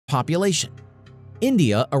Population: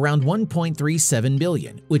 India around 1.37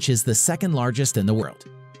 billion, which is the second largest in the world.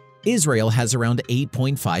 Israel has around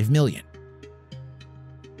 8.5 million,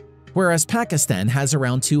 whereas Pakistan has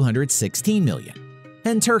around 216 million,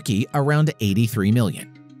 and Turkey around 83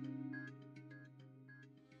 million.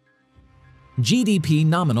 GDP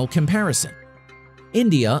nominal comparison: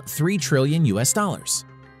 India $3 trillion,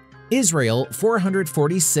 Israel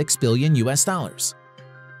 $446 billion,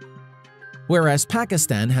 whereas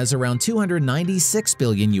Pakistan has around $296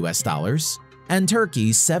 billion and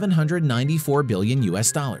Turkey $794 billion.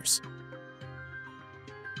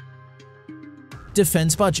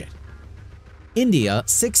 Defense budget: India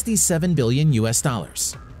 $67 billion,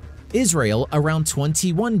 Israel around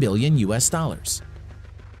 $21 billion,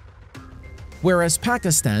 whereas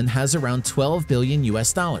Pakistan has around $12 billion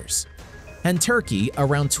and Turkey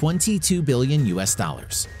around $22 billion.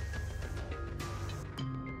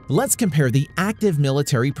 Let's compare the active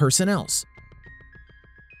military personnels.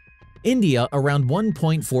 India around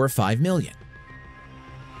 1.45 million.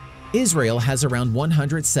 Israel has around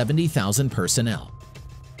 170,000 personnel,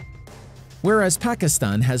 whereas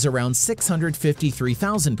Pakistan has around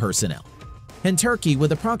 653,000 personnel, and Turkey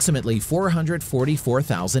with approximately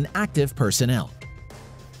 444,000 active personnel.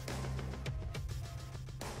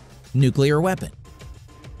 Nuclear weapon: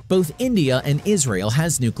 both India and Israel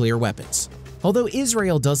has nuclear weapons. Although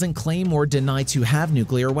Israel doesn't claim or deny to have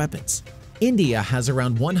nuclear weapons, India has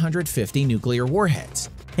around 150 nuclear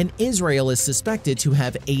warheads, and Israel is suspected to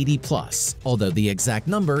have 80 plus, although the exact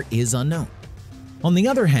number is unknown. On the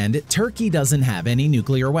other hand, Turkey doesn't have any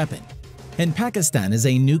nuclear weapon, and Pakistan is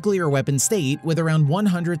a nuclear weapon state with around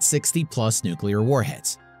 160 plus nuclear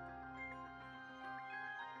warheads.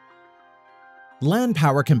 Land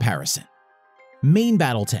power comparison: main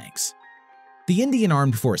battle tanks. The Indian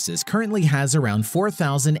Armed Forces currently has around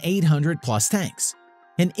 4,800 plus tanks,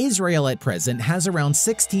 and Israel at present has around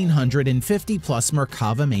 1,650 plus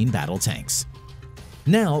Merkava main battle tanks.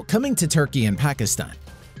 Now, coming to Turkey and Pakistan,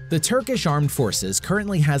 the Turkish Armed Forces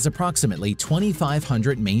currently has approximately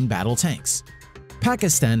 2,500 main battle tanks.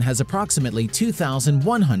 Pakistan has approximately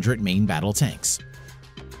 2,100 main battle tanks.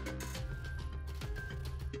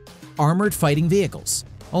 Armored fighting vehicles: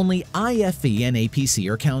 only IFV and APC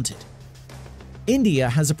are counted. India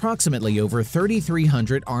has approximately over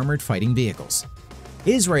 3,300 armored fighting vehicles.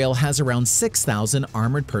 Israel has around 6,000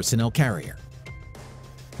 armored personnel carrier.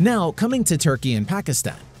 Now, coming to Turkey and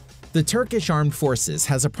Pakistan, the Turkish Armed Forces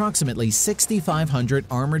has approximately 6,500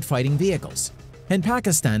 armored fighting vehicles, and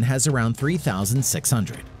Pakistan has around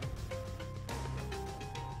 3,600.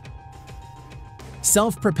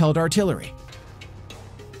 Self-propelled artillery: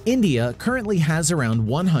 India currently has around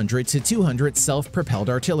 100 to 200 self-propelled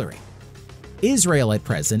artillery. Israel at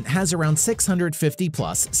present has around 650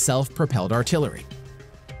 plus self-propelled artillery.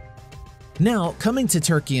 Now, coming to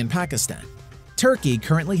Turkey and Pakistan, Turkey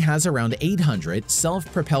currently has around 800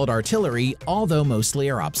 self-propelled artillery, although mostly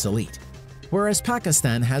are obsolete, whereas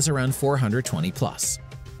Pakistan has around 420 plus.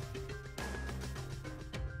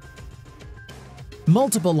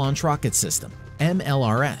 Multiple Launch Rocket System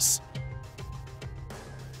 (MLRS).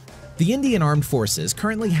 The Indian Armed Forces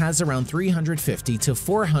currently has around 350 to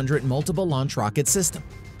 400 multiple launch rocket system,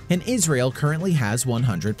 and Israel currently has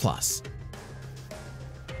 100 plus.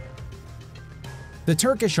 The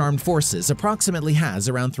Turkish Armed Forces approximately has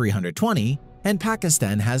around 320, and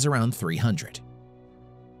Pakistan has around 300.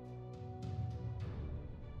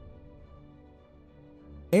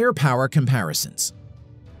 Air power comparisons: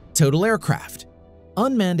 total aircraft.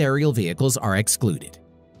 Unmanned aerial vehicles are excluded.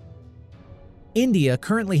 India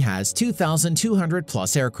currently has 2,200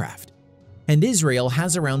 plus aircraft, and Israel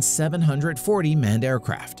has around 740 manned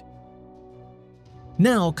aircraft.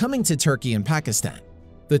 Now, coming to Turkey and Pakistan,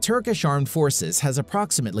 the Turkish Armed Forces has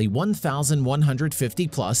approximately 1,150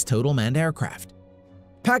 plus total manned aircraft.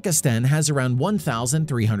 Pakistan has around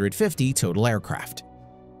 1,350 total aircraft.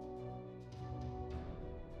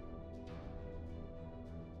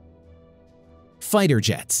 Fighter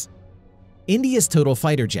jets: India's total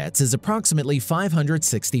fighter jets is approximately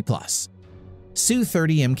 560 plus.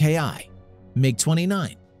 Su-30 MKI,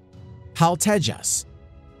 MiG-29, HAL Tejas,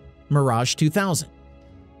 Mirage 2000,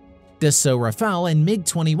 Dassault Rafale and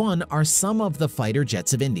MiG-21 are some of the fighter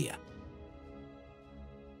jets of India.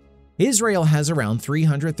 Israel has around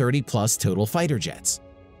 330 plus total fighter jets.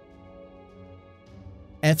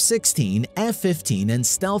 F-16, F-15 and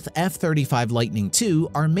Stealth F-35 Lightning II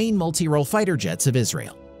are main multi-role fighter jets of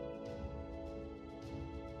Israel.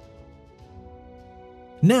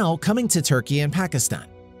 Now, coming to Turkey and Pakistan.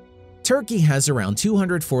 Turkey has around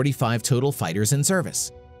 245 total fighters in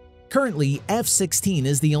service. Currently, F-16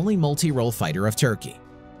 is the only multi-role fighter of Turkey.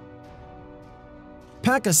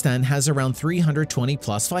 Pakistan has around 320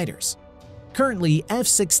 plus fighters. Currently,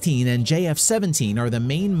 F-16 and JF-17 are the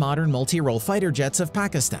main modern multi-role fighter jets of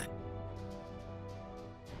Pakistan.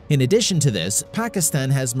 In addition to this, Pakistan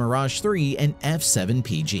has Mirage 3 and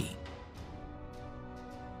F-7PG.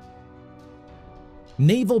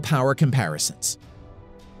 Naval power comparisons.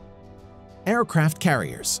 Aircraft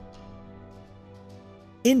carriers.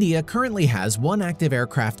 India currently has one active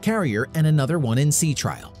aircraft carrier and another one in sea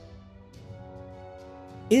trial.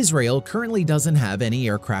 Israel currently doesn't have any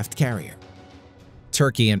aircraft carrier.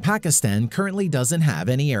 Turkey and Pakistan currently doesn't have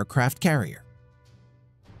any aircraft carrier.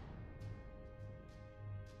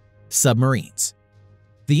 Submarines.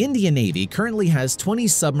 The Indian Navy currently has 20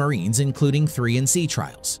 submarines, including 3 in sea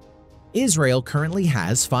trials. Israel currently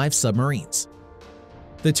has 5 submarines.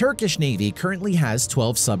 The Turkish Navy currently has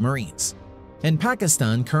 12 submarines, and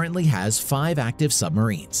Pakistan currently has 5 active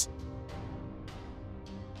submarines.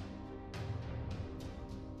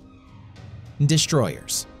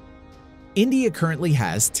 Destroyers. India currently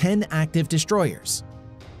has 10 active destroyers.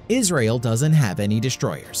 Israel doesn't have any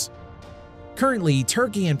destroyers. Currently,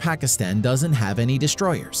 Turkey and Pakistan doesn't have any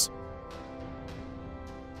destroyers.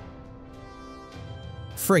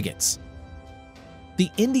 Frigates.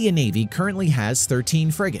 The Indian Navy currently has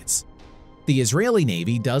 13 frigates. The Israeli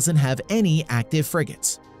Navy doesn't have any active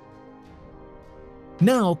frigates.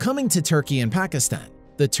 Now, coming to Turkey and Pakistan,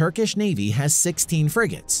 the Turkish Navy has 16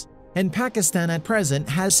 frigates, and Pakistan at present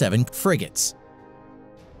has 7 frigates.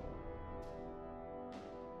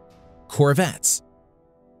 Corvettes.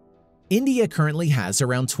 India currently has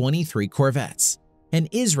around 23 corvettes, and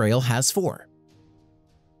Israel has 4.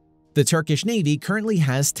 The Turkish Navy currently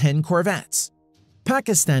has 10 corvettes.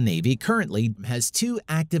 Pakistan Navy currently has 2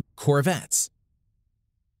 active corvettes.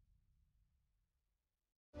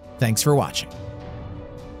 Thanks for watching.